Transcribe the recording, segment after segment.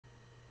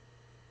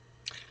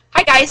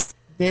guys,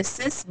 this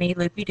is me,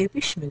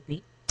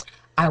 loopydoopyshmoopy.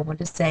 I want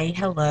to say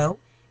hello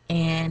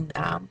and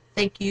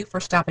thank you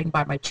for stopping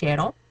by my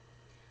channel.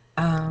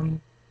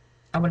 Um,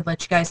 I want to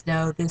let you guys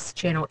know this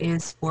channel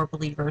is for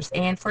believers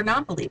and for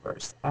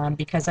non-believers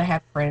because I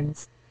have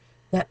friends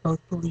that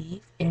both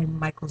believe in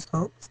Michael's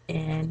hoax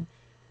and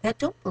that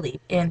don't believe,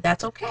 and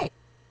that's okay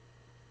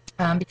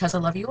because I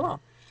love you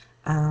all.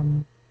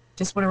 Um,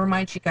 just want to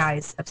remind you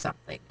guys of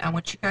something. I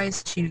want you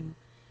guys to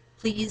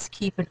please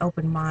keep an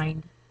open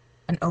mind,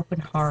 an open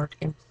heart,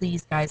 and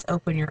please, guys,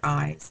 open your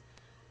eyes.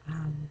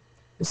 Um,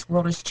 this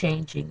world is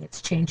changing.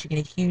 It's changing in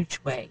a huge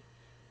way.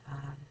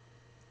 Um,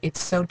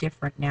 it's so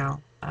different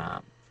now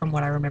from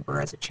what I remember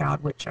as a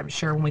child, which I'm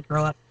sure when we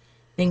grow up,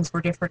 things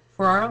were different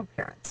for our own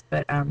parents.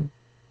 But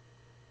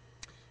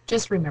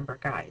just remember,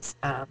 guys,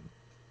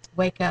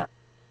 wake up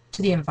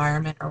to the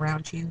environment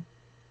around you.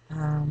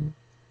 Um,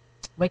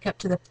 wake up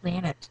to the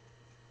planet.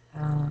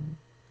 Um,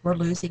 we're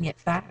losing it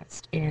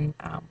fast, and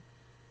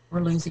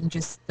we're losing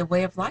just the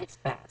way of life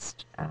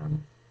fast.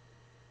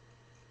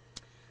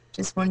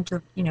 Just wanted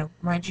to,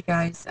 remind you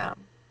guys,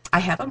 I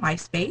have a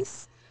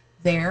MySpace.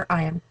 There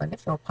I am Glenda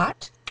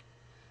Philpott.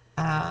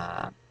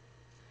 Uh,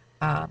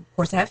 of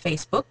course, I have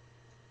Facebook,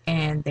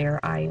 and there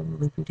I am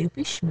Loopy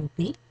Doopy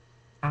Schmoopy.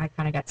 I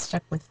kind of got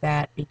stuck with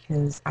that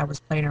because I was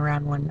playing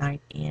around one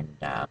night and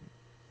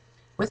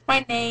with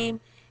my name,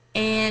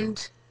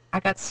 and I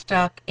got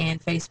stuck,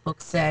 and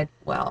Facebook said,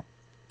 well,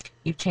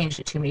 you've changed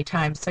it too many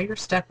times, so you're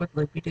stuck with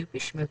Loopy Doopy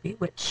Schmoopy,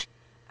 which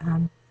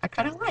I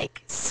kind of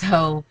like.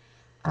 So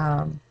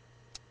um,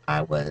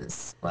 I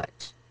was,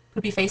 what,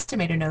 Poopy Face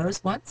Tomato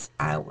Nose once.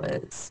 I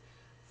was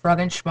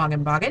Froggin'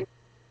 Schmoggin' Boggin'.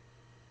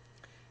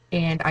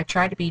 And I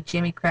tried to be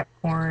Jimmy Crap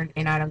Corn,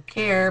 and I don't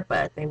care,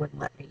 but they wouldn't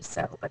let me,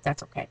 so, but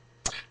that's okay.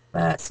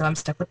 But, so I'm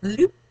stuck with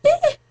Loopy.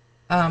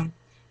 Um,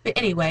 but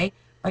anyway,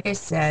 like I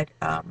said,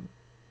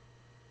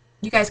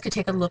 you guys could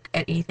take a look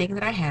at anything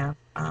that I have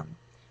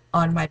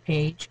on my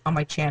page, on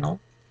my channel.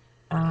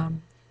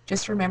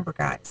 Just remember,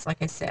 guys, like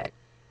I said,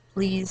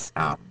 please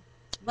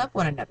love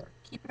one another.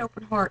 Keep an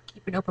open heart,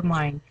 keep an open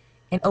mind,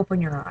 and open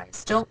your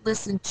eyes. Don't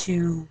listen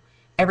to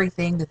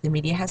everything that the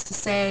media has to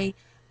say.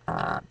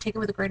 Take it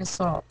with a grain of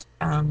salt,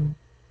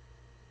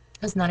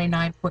 because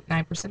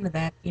 99.9% of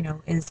that,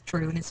 is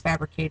true and is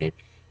fabricated,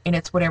 and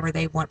it's whatever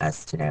they want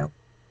us to know,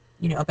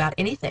 about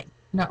anything,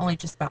 not only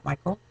just about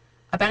Michael,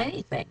 about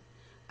anything.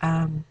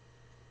 Um,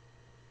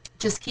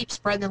 just keep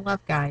spreading the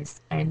love,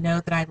 guys. I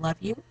know that I love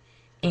you,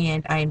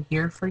 and I am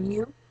here for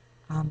you,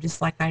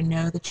 just like I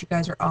know that you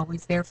guys are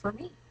always there for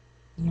me.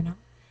 You know,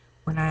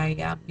 when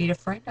I need a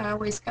friend, I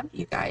always come to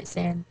you guys,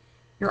 and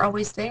you're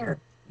always there,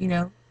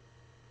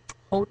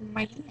 holding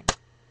my hand.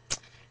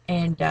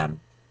 And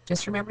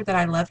just remember that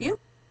I love you,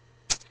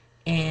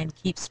 and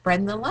keep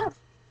spreading the love.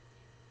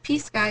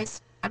 Peace,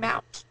 guys. I'm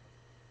out.